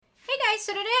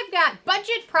so today I've got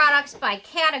budget products by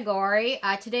category.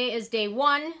 Today is day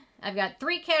 1. I've got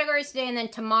 3 categories today, and then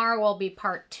tomorrow will be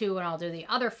part 2, and I'll do the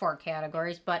other 4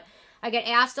 categories. But I get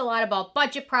asked a lot about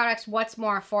budget products, what's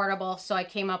more affordable, so I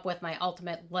came up with my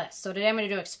ultimate list. So today I'm going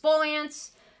to do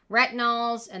exfoliants,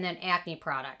 retinols, and then acne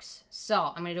products.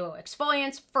 So I'm going to do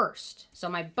exfoliants first. So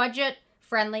my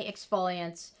budget-friendly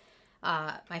exfoliants.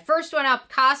 My first one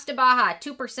up, Costa Baja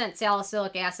 2%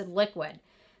 salicylic acid liquid.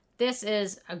 This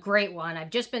is a great one.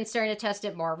 I've just been starting to test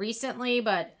it more recently,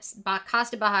 but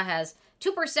Costa Baja has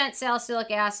 2% salicylic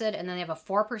acid, and then they have a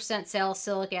 4%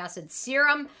 salicylic acid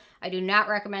serum. I do not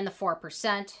recommend the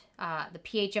 4%. The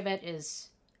pH of it is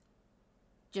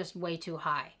just way too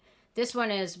high. This one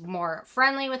is more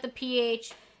friendly with the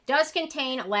pH. Does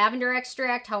contain lavender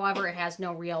extract, however, it has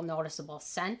no real noticeable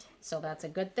scent, so that's a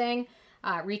good thing.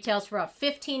 Retails for about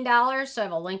 $15, so I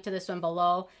have a link to this one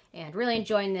below, and really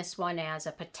enjoying this one as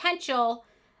a potential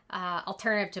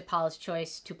alternative to Paula's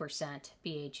Choice 2%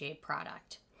 BHA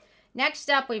product. Next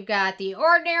up, we've got The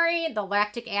Ordinary, the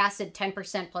lactic acid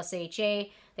 10% plus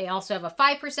HA. They also have a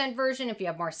 5% version if you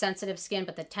have more sensitive skin,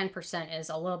 but the 10% is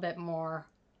a little bit more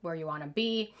where you want to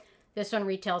be. This one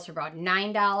retails for about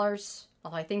 $9,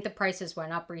 although I think the prices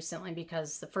went up recently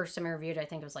because the first time I reviewed it, I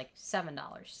think it was like $7,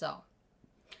 so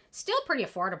still pretty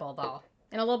affordable though,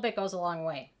 and a little bit goes a long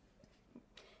way.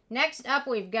 Next up,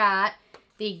 we've got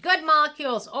the Good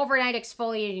Molecules Overnight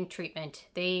Exfoliating Treatment.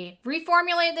 They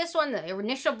reformulated this one. The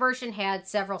initial version had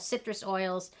several citrus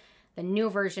oils. The new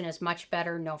version is much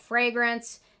better, no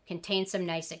fragrance, contains some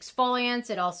nice exfoliants.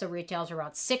 It also retails for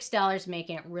about $6,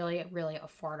 making it really, really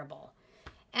affordable.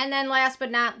 And then last but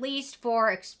not least,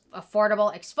 for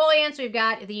affordable exfoliants, we've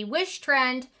got the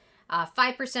Wishtrend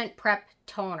 5% Prep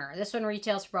Toner. This one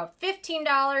retails for about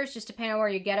 $15, just depending on where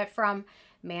you get it from.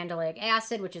 Mandelic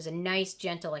acid, which is a nice,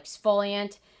 gentle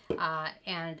exfoliant.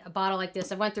 And a bottle like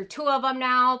this, I went through 2 of them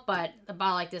now, but a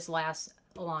bottle like this lasts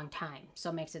a long time, so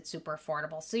it makes it super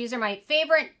affordable. So these are my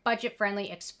favorite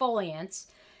budget-friendly exfoliants.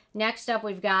 Next up,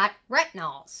 we've got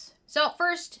retinols. So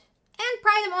first, and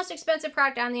probably the most expensive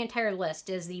product on the entire list,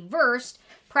 is the Versed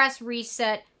Press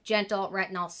Reset Gentle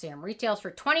Retinol Serum. Retails for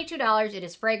 $22. It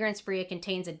is fragrance-free. It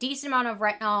contains a decent amount of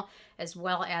retinol as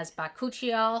well as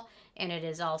bakuchiol, and it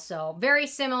is also very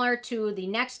similar to the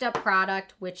next up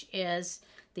product, which is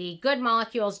the Good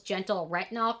Molecules Gentle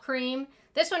Retinol Cream.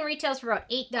 This one retails for about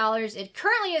 $8. It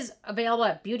currently is available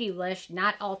at Beautylish,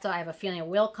 not Ulta. I have a feeling it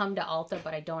will come to Ulta,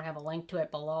 but I don't have a link to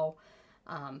it below.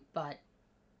 But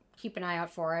keep an eye out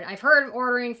for it. I've heard of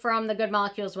ordering from the Good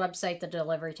Molecules website. The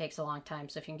delivery takes a long time,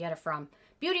 so if you can get it from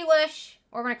Beautylish,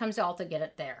 or when it comes to Ulta, get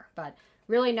it there. But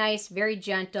really nice, very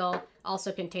gentle,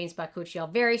 also contains bakuchiol,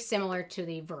 very similar to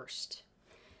the Versed.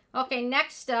 Okay,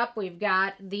 next up, we've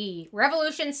got the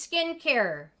Revolution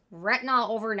Skincare Retinol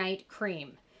Overnight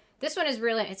Cream. This one is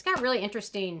really, it's got a really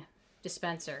interesting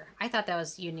dispenser. I thought that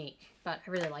was unique, but I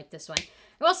really like this one.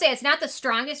 I will say it's not the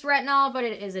strongest retinol, but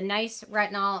it is a nice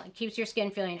retinol. It keeps your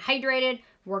skin feeling hydrated,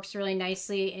 works really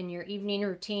nicely in your evening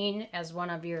routine as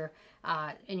one of your,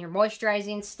 in your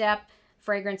moisturizing step.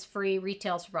 Fragrance-free,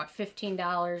 retails for about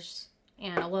 $15,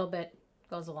 and a little bit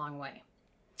goes a long way.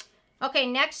 Okay,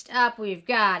 next up, we've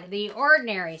got The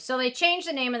Ordinary. So they changed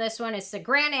the name of this one. It's the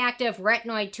Grand Active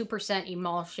Retinoid 2%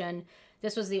 Emulsion.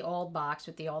 This was the old box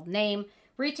with the old name.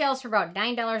 Retails for about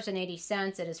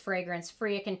 $9.80. It is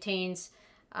fragrance-free. It contains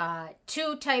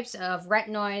 2 types of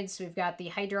retinoids. We've got the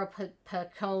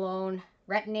hydroquinone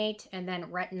retinate and then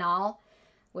retinol,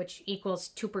 which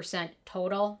equals 2%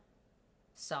 total.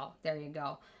 So there you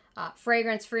go.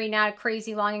 Fragrance-free, not a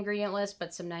crazy long ingredient list,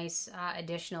 but some nice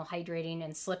additional hydrating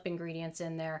and slip ingredients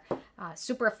in there.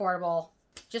 Super affordable,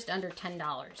 just under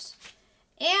 $10.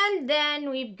 And then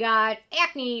we've got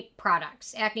acne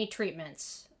products, acne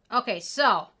treatments. Okay,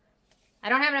 so I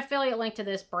don't have an affiliate link to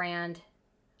this brand.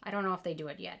 I don't know if they do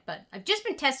it yet, but I've just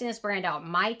been testing this brand out.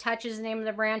 My Touch is the name of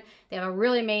the brand. They have a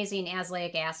really amazing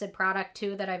azelaic acid product,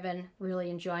 too, that I've been really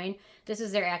enjoying. This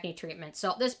is their acne treatment.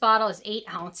 So this bottle is 8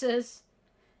 ounces.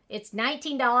 It's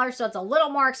 $19, so it's a little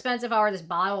more expensive. However, this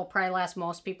bottle will probably last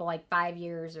most people like 5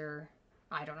 years or,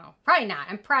 I don't know. Probably not.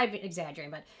 I'm probably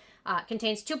exaggerating, but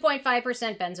contains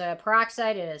 2.5% benzoyl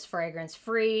peroxide. It is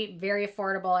fragrance-free, very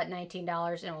affordable at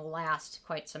 $19, and will last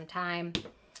quite some time.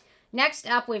 Next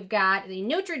up, we've got the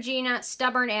Neutrogena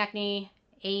Stubborn Acne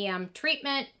AM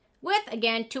Treatment with,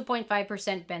 again,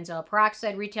 2.5% benzoyl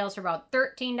peroxide. Retails for about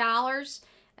 $13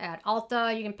 at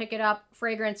Ulta. You can pick it up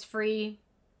fragrance-free.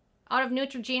 Out of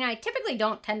Neutrogena, I typically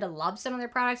don't tend to love some of their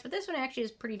products, but this one actually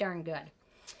is pretty darn good.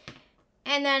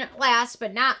 And then last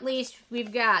but not least,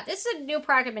 we've got, this is a new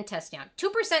product I've been testing out.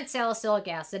 2% salicylic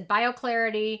acid,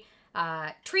 BioClarity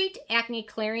Treat Acne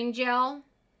Clearing Gel.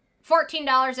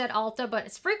 $14 at Ulta, but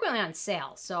it's frequently on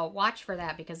sale. So watch for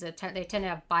that because they tend to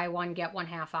have buy one, get one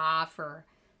half off or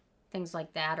things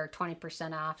like that, or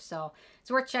 20% off. So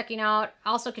it's worth checking out.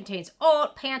 Also contains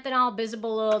oat, panthenol,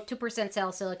 bisabolol, 2%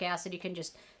 salicylic acid. You can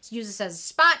just use this as a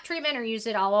spot treatment or use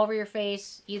it all over your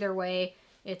face. Either way,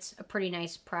 it's a pretty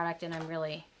nice product, and I'm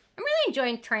really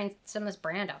enjoying trying some of this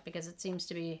brand out because it seems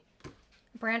to be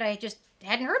a brand I just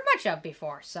hadn't heard much of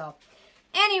before. So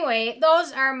anyway,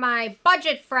 those are my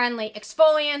budget-friendly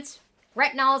exfoliants,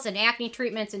 retinols, and acne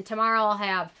treatments. And tomorrow I'll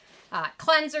have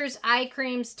cleansers, eye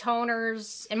creams,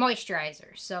 toners, and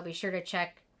moisturizers. So be sure to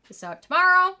check this out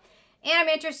tomorrow. And I'm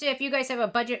interested if you guys have a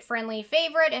budget-friendly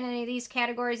favorite in any of these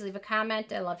categories. Leave a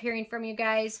comment. I love hearing from you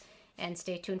guys. And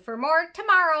stay tuned for more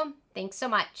tomorrow. Thanks so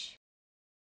much.